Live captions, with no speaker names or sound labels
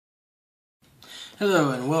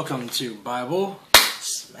Hello and welcome to Bible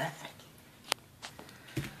Smack.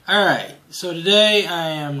 Alright, so today I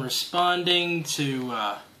am responding to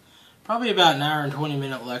probably about an hour and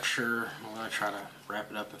 20-minute lecture. I'm going to try to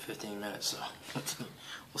wrap it up in 15 minutes, so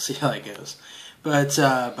we'll see how that goes. But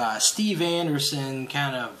by Steve Anderson,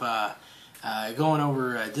 kind of going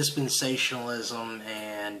over dispensationalism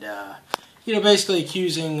and basically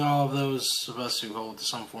accusing all of those of us who hold to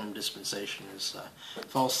some form of dispensation as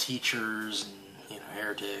false teachers and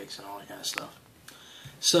heretics and all that kind of stuff.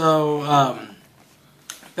 So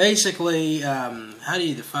basically, how do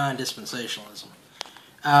you define dispensationalism?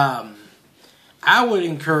 I would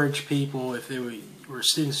encourage people, if they were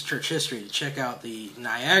students of church history, to check out the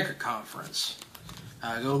Niagara Conference.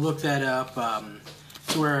 Go look that up.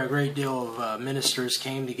 It's where a great deal of ministers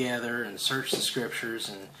came together and searched the scriptures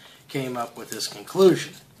and came up with this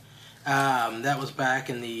conclusion. That was back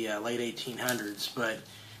in the late 1800s, but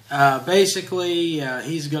basically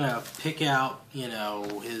he's going to pick out,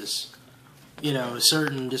 his,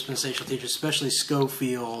 certain dispensational teachers, especially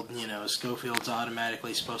Scofield. Scofield's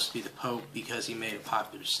automatically supposed to be the Pope because he made a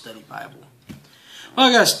popular study Bible. Well,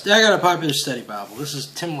 I got a popular study Bible. This is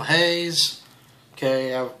Tim LaHaye's.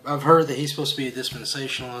 Okay, I've heard that he's supposed to be a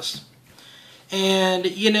dispensationalist. And,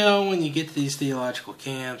 when you get to these theological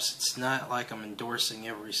camps, it's not like I'm endorsing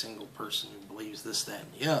every single person who believes this, that,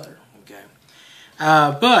 and the other. Okay.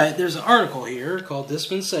 But there's an article here called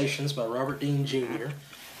Dispensations by Robert Dean Jr.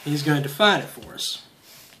 He's going to define it for us.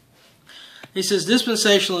 He says,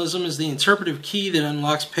 dispensationalism is the interpretive key that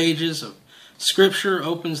unlocks pages of Scripture,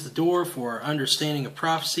 opens the door for our understanding of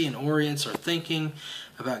prophecy, and orients our thinking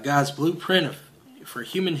about God's blueprint for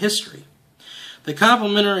human history. The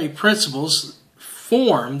complementary principles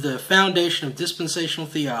form the foundation of dispensational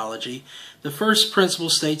theology. The first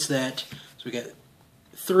principle states that, so we got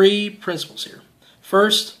 3 principles here.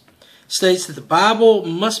 First, states that the Bible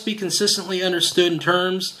must be consistently understood in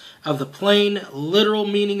terms of the plain, literal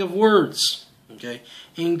meaning of words, okay,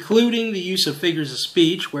 including the use of figures of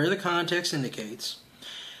speech where the context indicates.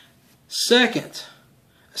 Second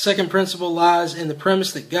principle lies in the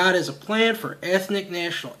premise that God has a plan for ethnic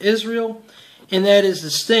national Israel, and that is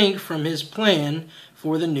distinct from his plan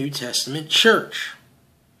for the New Testament church.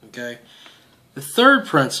 Okay. The third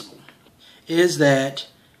principle is that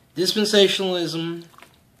dispensationalism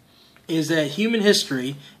is that human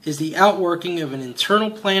history is the outworking of an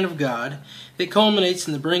internal plan of God that culminates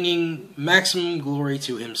in the bringing maximum glory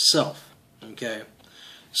to himself. Okay.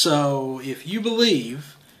 So if you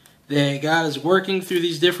believe that God is working through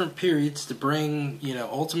these different periods to bring,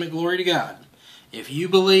 ultimate glory to God, if you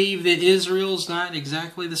believe that Israel's not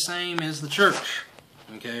exactly the same as the church,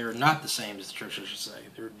 okay, or not the same as the church, I should say,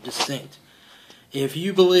 they're distinct. If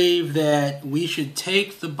you believe that we should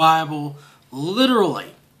take the Bible literally,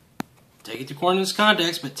 take it according to its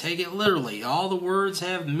context, but take it literally, all the words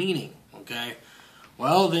have meaning, okay,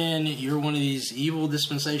 well then you're one of these evil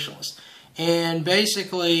dispensationalists. And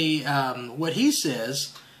basically what he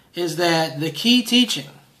says is that the key teaching,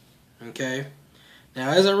 okay, now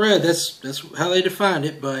as I read, that's how they defined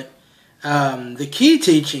it, but the key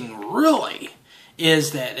teaching really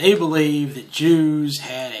is that they believe that Jews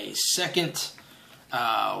had a second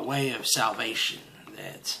way of salvation,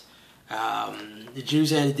 that the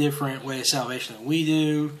Jews had a different way of salvation than we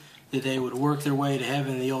do, that they would work their way to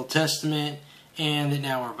heaven in the Old Testament, and that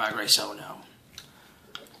now we're by grace, so no.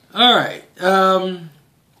 Alright,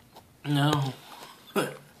 no.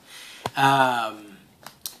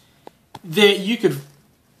 That you could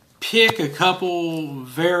pick a couple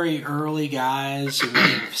very early guys who may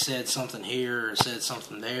have said something here or said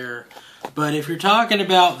something there. But if you're talking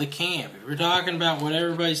about the camp, if you're talking about what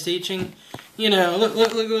everybody's teaching, look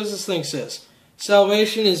what this thing says.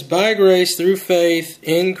 Salvation is by grace through faith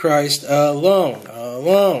in Christ alone.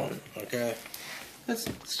 Alone. Okay? That's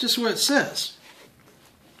just what it says.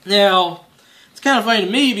 Now, it's kind of funny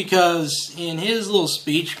to me because in his little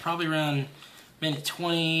speech, probably around minute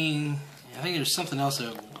 20, I think there's something else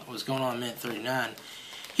that was going on in minute 39,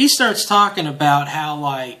 he starts talking about how,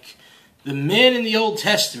 the men in the Old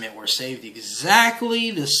Testament were saved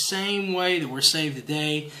exactly the same way that we're saved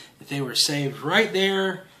today, that they were saved right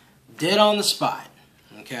there, dead on the spot.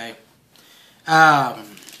 Okay? I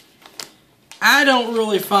don't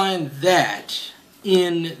really find that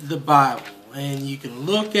in the Bible. And you can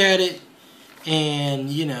look at it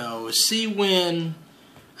and, see when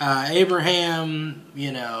Abraham,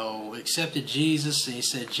 accepted Jesus, and he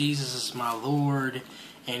said, Jesus is my Lord,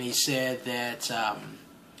 and he said that,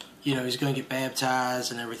 he's going to get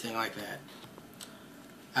baptized and everything like that.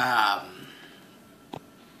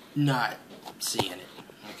 Not seeing it,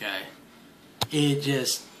 okay? It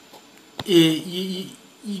just, you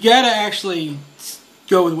got to actually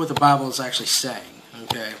go with what the Bible is actually saying.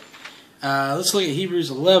 Okay, let's look at Hebrews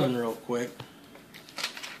 11 real quick.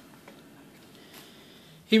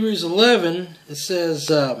 Hebrews 11, it says,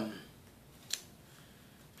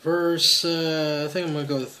 verse, I think I'm going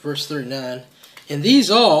to go with verse 39. And these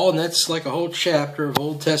all, and that's like a whole chapter of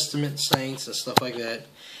Old Testament saints and stuff like that,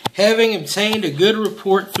 having obtained a good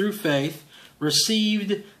report through faith,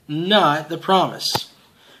 received not the promise.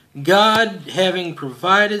 God having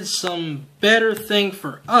provided some better thing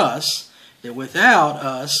for us, that without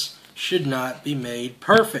us should not be made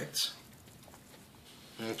perfect.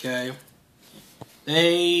 Okay?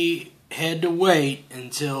 They had to wait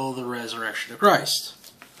until the resurrection of Christ.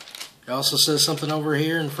 It also says something over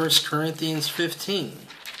here in 1 Corinthians 15.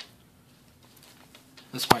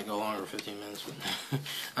 This might go longer than 15 minutes, but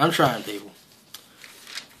I'm trying, people.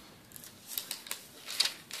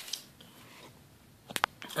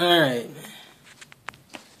 Alright.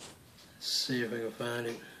 Let's see if I can find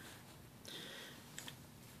it.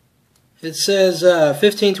 It says,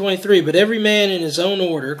 15:23, but every man in his own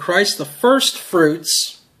order, Christ the first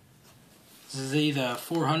fruits. Is he the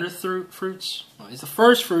 400th fruits? Well, he's the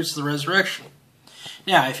first fruits of the resurrection.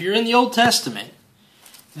 Now, if you're in the Old Testament,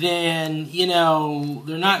 then, you know,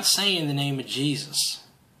 they're not saying the name of Jesus.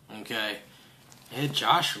 Okay? They had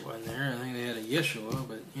Joshua in there. I think they had a Yeshua,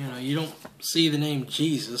 but, you know, you don't see the name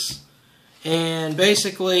Jesus. And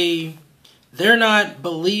basically, they're not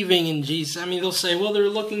believing in Jesus. I mean, they'll say, well, they're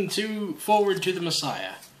looking forward to the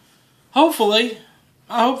Messiah. Hopefully.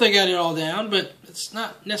 I hope they got it all down, but it's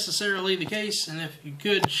not necessarily the case. And if you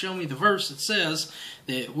could show me the verse that says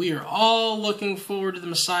that we are all looking forward to the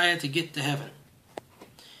Messiah to get to heaven.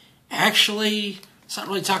 Actually, it's not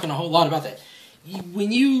really talking a whole lot about that.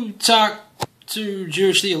 When you talk to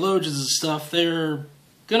Jewish theologians and stuff, they're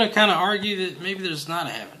going to kind of argue that maybe there's not a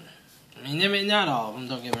heaven. I mean, not all of them,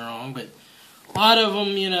 don't get me wrong, but a lot of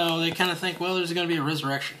them, you know, they kind of think, well, there's going to be a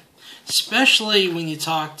resurrection. Especially when you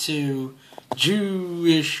talk to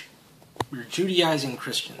Jewish or Judaizing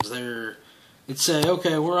Christians. They'd say,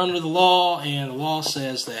 okay, we're under the law, and the law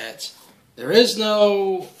says that there is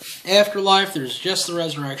no afterlife, there's just the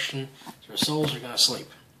resurrection, so our souls are going to sleep.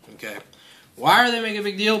 Okay. Why are they making a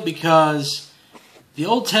big deal? Because the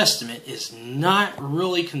Old Testament is not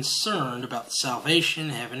really concerned about the salvation,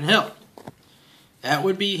 heaven, and hell. That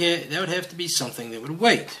would have to be something that would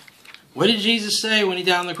wait. What did Jesus say when he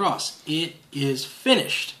died on the cross? It is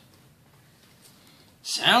finished.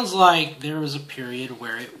 Sounds like there was a period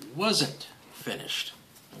where it wasn't finished.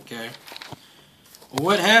 Okay? Well,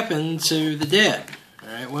 what happened to the dead?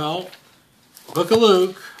 Alright, well, the book of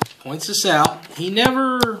Luke points this out. He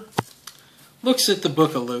never looks at the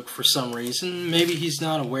book of Luke for some reason. Maybe he's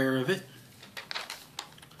not aware of it.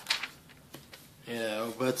 You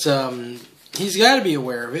know, but he's got to be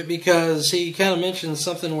aware of it because he kind of mentions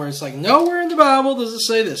something where it's like, nowhere in the Bible does it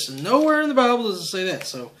say this, and nowhere in the Bible does it say that.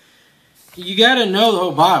 So you got to know the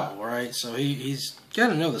whole Bible, right? So he's got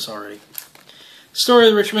to know this already. Story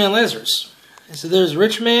of the rich man Lazarus. It said, there's a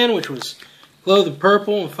rich man which was clothed in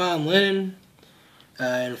purple and fine linen,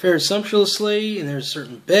 and fared sumptuously, and there's a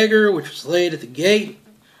certain beggar which was laid at the gate,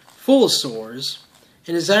 full of sores,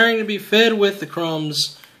 and desiring to be fed with the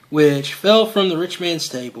crumbs which fell from the rich man's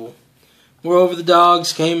table. Moreover, the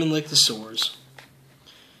dogs came and licked the sores.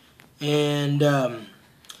 And it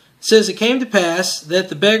says, it came to pass that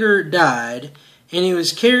the beggar died, and he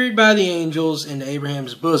was carried by the angels into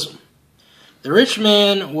Abraham's bosom. The rich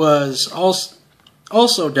man was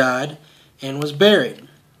also died, and was buried.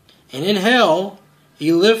 And in hell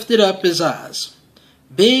he lifted up his eyes,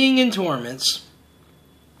 being in torments,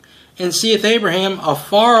 and seeth Abraham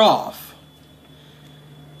afar off,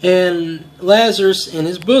 and Lazarus in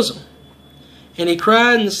his bosom. And he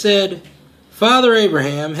cried and said, Father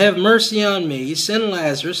Abraham, have mercy on me, send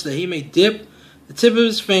Lazarus, that he may dip the tip of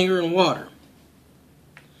his finger in water.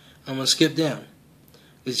 I'm going to skip down,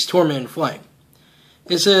 because he's tormented in flame.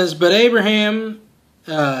 It says, but Abraham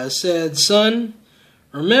said, Son,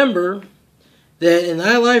 remember that in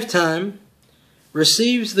thy lifetime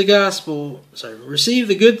receive the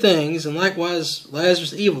good things, and likewise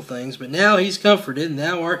Lazarus evil things, but now he's comforted, and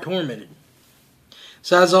thou art tormented.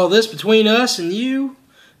 Besides all this, between us and you,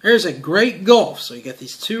 there's a great gulf. So you got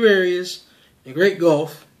these two areas, a great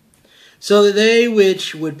gulf, so that they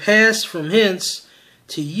which would pass from hence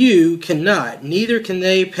to you cannot, neither can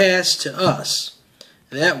they pass to us.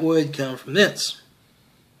 That would come from thence.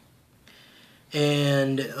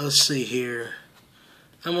 And let's see here.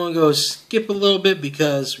 I'm going to go skip a little bit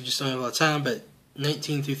because we just don't have a lot of time, but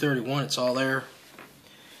 19 through 31, it's all there.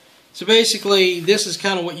 So basically, this is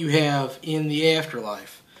kind of what you have in the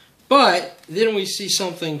afterlife. But then we see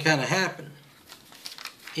something kind of happen.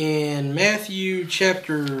 In Matthew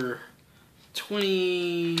chapter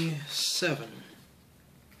 27.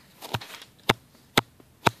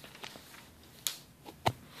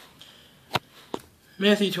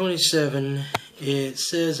 Matthew 27, it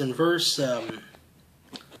says in verse 50,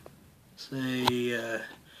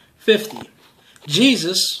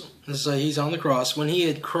 Jesus, so he's on the cross, when he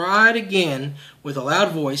had cried again with a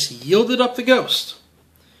loud voice, he yielded up the ghost.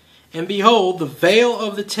 And behold, the veil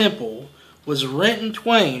of the temple was rent in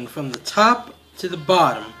twain from the top to the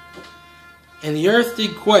bottom, and the earth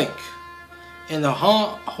did quake, and the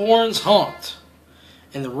horns honked,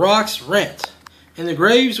 and the rocks rent, and the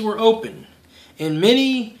graves were opened, and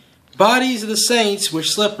many bodies of the saints which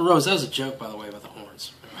slept arose. That was a joke, by the way, about the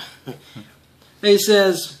horns. It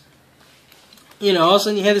says, all of a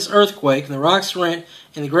sudden you had this earthquake, and the rocks rent,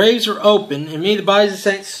 and the graves were open, and many of the bodies of the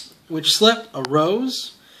saints which slept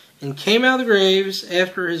arose, and came out of the graves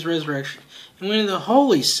after his resurrection, and went into the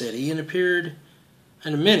holy city, and appeared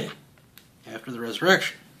in a minute after the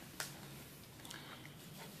resurrection.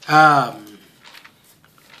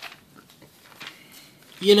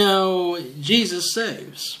 Jesus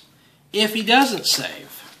saves. If he doesn't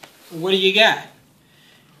save, what do you got?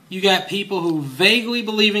 You got people who vaguely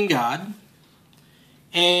believe in God.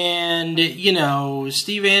 And,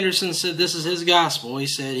 Steve Anderson said this is his gospel. He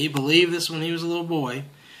said he believed this when he was a little boy.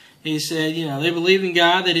 He said, they believed in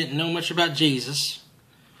God. They didn't know much about Jesus.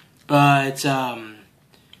 But, that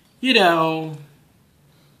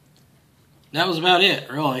was about it,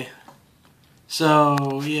 really.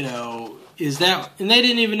 So, is that... And they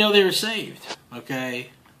didn't even know they were saved,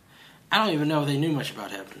 okay? I don't even know if they knew much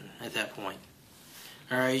about heaven at that point.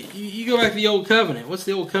 Alright, you go back to the Old Covenant. What's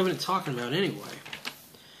the Old Covenant talking about anyway?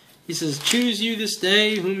 He says, choose you this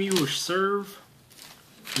day whom you will serve.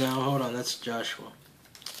 No, hold on, that's Joshua.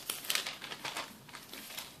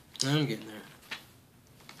 I'm getting there.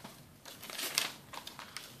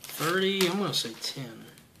 30, I'm going to say 10.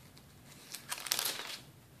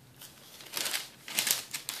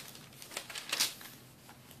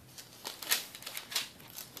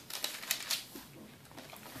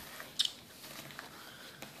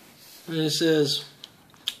 And it says,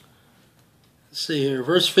 let's see here,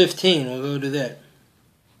 verse 15, we'll go to that.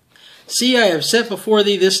 See, I have set before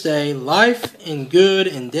thee this day life and good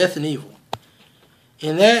and death and evil.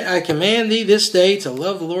 In that I command thee this day to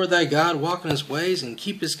love the Lord thy God, walk in his ways, and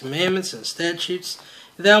keep his commandments and statutes,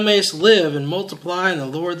 that thou mayest live and multiply, and the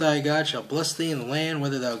Lord thy God shall bless thee in the land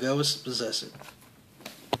whither thou goest to possess it.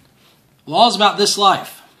 Law's about this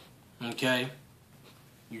life. Okay?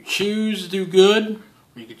 You choose to do good,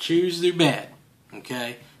 or you can choose to do bad.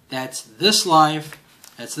 Okay? That's this life.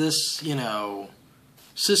 That's this,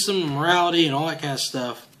 system of morality and all that kind of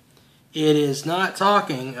stuff. It is not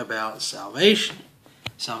talking about salvation.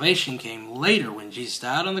 Salvation came later when Jesus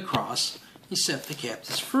died on the cross. He set the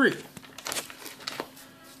captives free.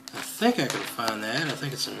 I think I can find that. I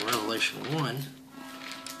think it's in Revelation 1.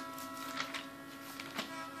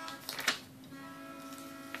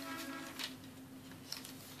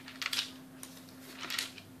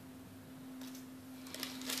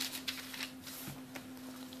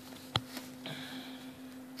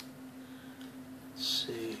 Let's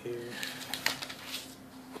see here.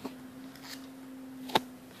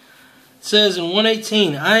 It says in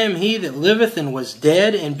 1:18, I am he that liveth and was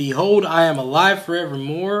dead, and behold, I am alive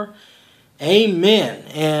forevermore. Amen.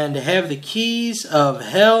 And have the keys of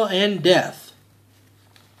hell and death.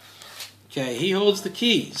 Okay, he holds the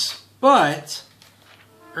keys. But,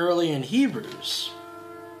 early in Hebrews,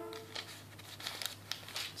 it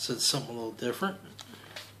said something a little different.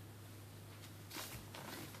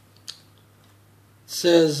 It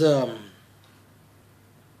says,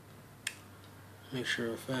 make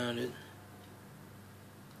sure I found it.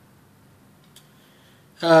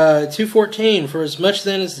 2:14, for as much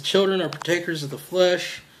then as the children are partakers of the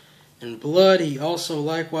flesh and blood, he also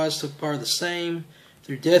likewise took part of the same.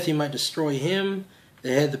 Through death he might destroy him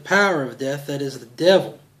that had the power of death, that is the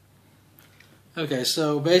devil. Okay,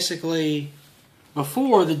 so basically,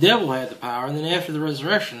 before the devil had the power, and then after the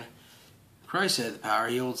resurrection, Christ had the power.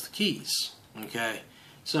 He holds the keys. Okay,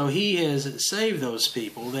 so he has saved those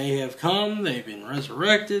people. They have come, they've been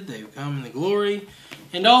resurrected, they've come in the glory,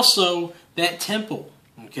 and also that temple.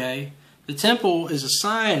 Okay, the temple is a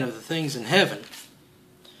sign of the things in heaven.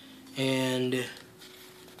 And let's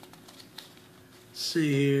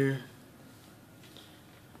see here.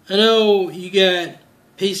 I know you got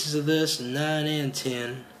pieces of this in 9 and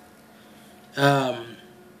 10. It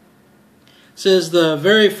says the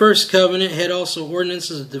very first covenant had also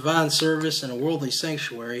ordinances of divine service and a worldly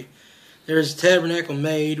sanctuary. there's a tabernacle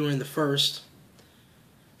made. We're in the first.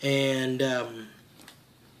 And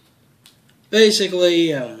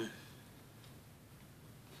basically,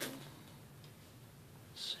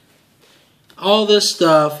 all this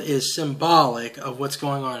stuff is symbolic of what's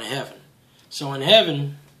going on in heaven. So in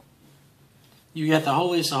heaven, you got the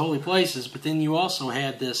holiest of holy places, but then you also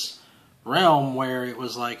had this realm where it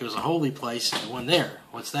was like it was a holy place and one there.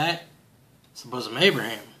 What's that? It's the bosom of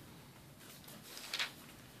Abraham.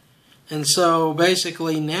 And so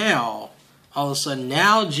basically now, all of a sudden,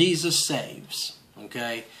 now Jesus saves.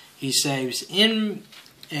 Okay? He saves in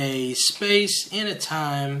a space, in a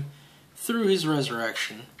time, through his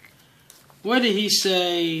resurrection. What did he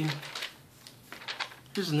say?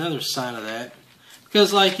 Here's another sign of that.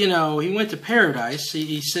 Because, like, he went to paradise.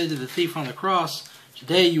 He said to the thief on the cross,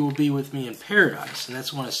 today you will be with me in paradise. And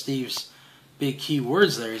that's one of Steve's big key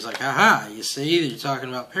words there. He's like, aha, you see, you're talking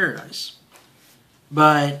about paradise.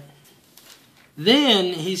 But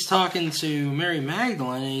then he's talking to Mary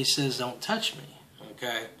Magdalene, and he says, don't touch me.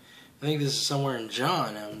 Okay? I think this is somewhere in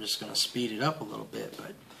John. I'm just going to speed it up a little bit.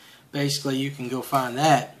 But basically, you can go find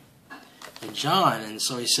that in John. And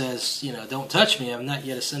so he says, don't touch me. I've not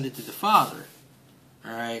yet ascended to the Father.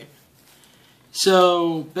 All right?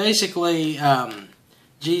 So basically,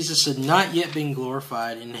 Jesus had not yet been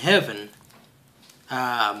glorified in heaven.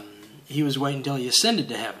 He was waiting until he ascended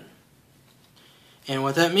to heaven. And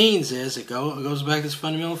what that means is, it goes back to this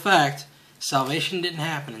fundamental fact, salvation didn't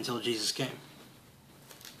happen until Jesus came.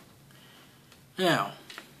 Now,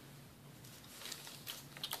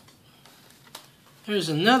 there's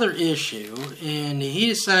another issue, and he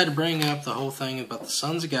decided to bring up the whole thing about the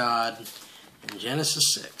sons of God in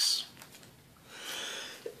Genesis 6.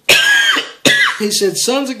 He said,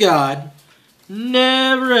 sons of God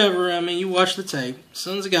never ever, you watch the tape,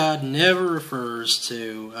 sons of God never refers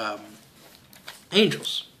to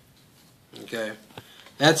angels. Okay?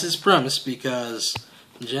 That's his premise, because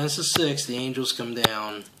in Genesis 6, the angels come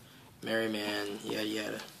down, marry man, yada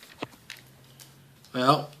yada.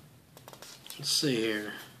 Well, let's see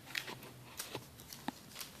here.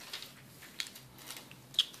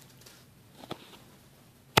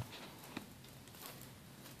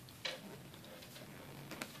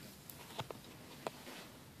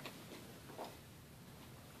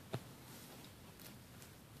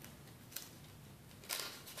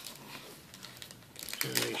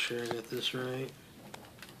 Make sure I got this right.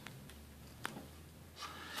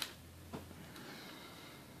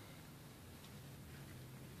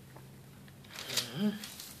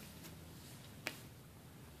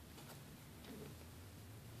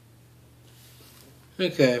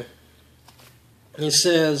 Okay. It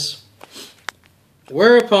says,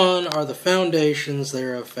 whereupon are the foundations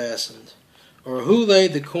thereof fastened? Or who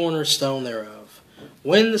laid the cornerstone thereof?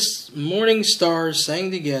 When the morning stars sang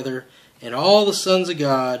together, and all the sons of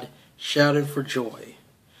God shouted for joy.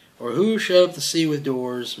 Or who shut up the sea with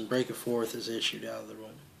doors, and breaketh forth as issued out of the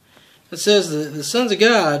womb? It says the sons of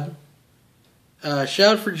God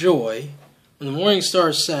shouted for joy when the morning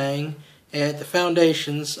stars sang at the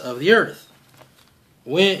foundations of the earth.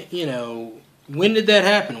 When did that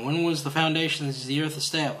happen? When was the foundations of the earth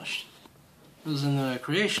established? It was in the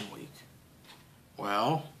creation week.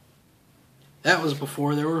 Well, that was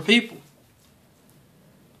before there were people.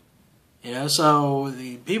 So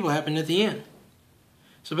the people happened at the end.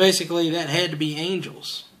 So basically, that had to be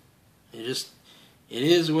angels. It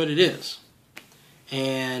is what it is.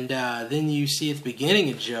 And then you see at the beginning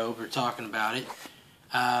of Job, we're talking about it,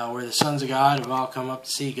 where the sons of God have all come up to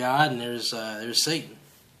see God, and there's Satan.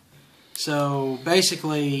 So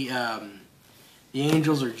basically, the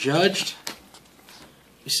angels are judged.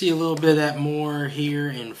 We see a little bit of that more here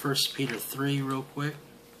in 1 Peter 3 real quick.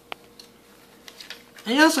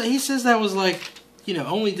 And he says that was like,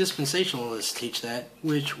 only dispensationalists teach that,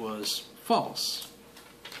 which was false.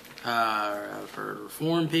 I've heard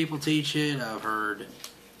Reformed people teach it. I've heard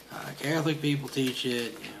Catholic people teach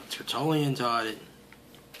it. Tertullian taught it.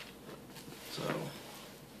 So,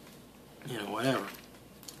 whatever.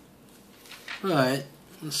 But,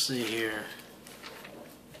 let's see here.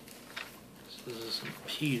 This is in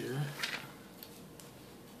Peter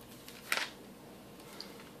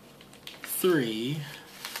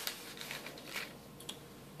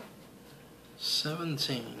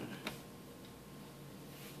 3:17.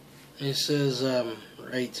 It says, or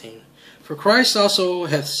 18. For Christ also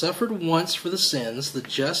hath suffered once for the sins, the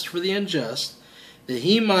just for the unjust, that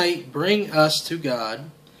he might bring us to God,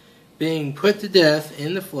 being put to death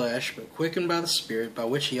in the flesh, but quickened by the Spirit, by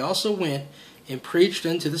which he also went and preached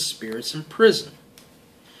unto the spirits in prison,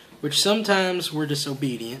 which sometimes were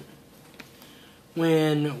disobedient,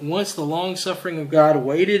 when once the long-suffering of God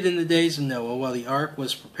waited in the days of Noah while the ark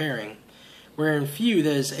was preparing, wherein few,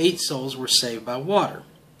 that is 8 souls, were saved by water.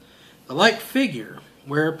 The like figure,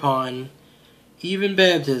 whereupon even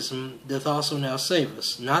baptism doth also now save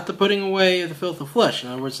us, not the putting away of the filth of flesh, in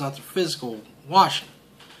other words, not the physical washing,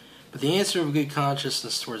 but the answer of a good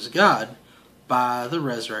consciousness towards God by the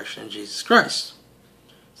resurrection of Jesus Christ.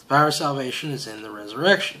 The power of salvation is in the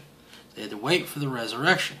resurrection. They had to wait for the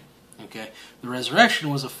resurrection. Okay, the resurrection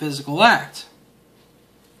was a physical act.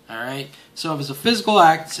 All right, so if it's a physical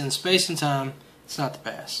act, it's in space and time. It's not the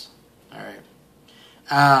past. All right.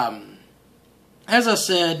 As I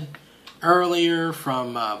said earlier,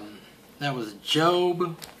 from that was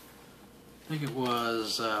Job. I think it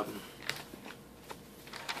was.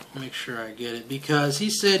 Make sure I get it, because he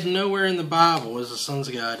said nowhere in the Bible is the sons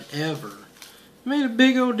of God ever. He made a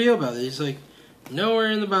big old deal about it. He's like,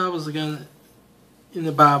 nowhere in the Bible is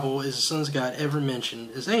the sons of God ever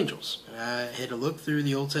mentioned as angels. And I had to look through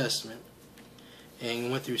the Old Testament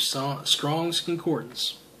and went through Strong's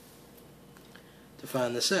Concordance to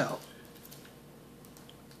find this out.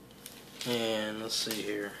 And let's see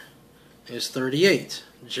here. It's 38.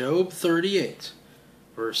 Job 38,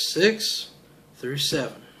 verse 6 through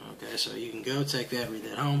 7. Okay, so you can go take that, read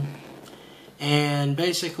that home. And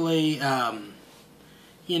basically,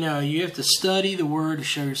 you know, you have to study the Word to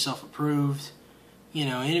show yourself approved. You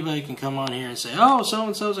know, anybody can come on here and say, oh,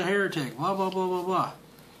 so-and-so's a heretic, blah, blah, blah, blah, blah.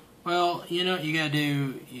 Well, you know what you got to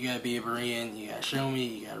do? You got to be a Berean. You got to show me.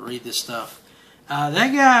 You got to read this stuff.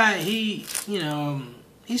 That guy, he's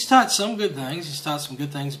taught some good things. He's taught some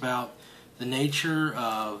good things about the nature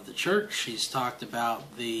of the church. He's talked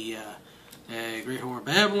about the Great Whore of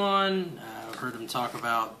Babylon. I've heard him talk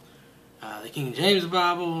about the King James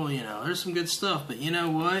Bible. You know, there's some good stuff. But you know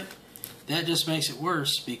what? That just makes it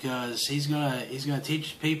worse, because he's gonna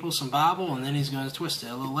teach people some Bible, and then he's gonna twist it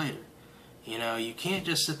a little later. You know, you can't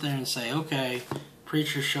just sit there and say, okay,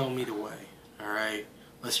 preacher, show me the way. All right,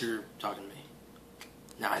 unless you're talking to me.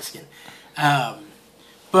 No, I'm just kidding.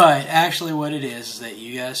 But actually what it is that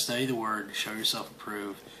you got to study the Word to show yourself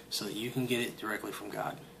approved so that you can get it directly from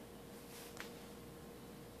God.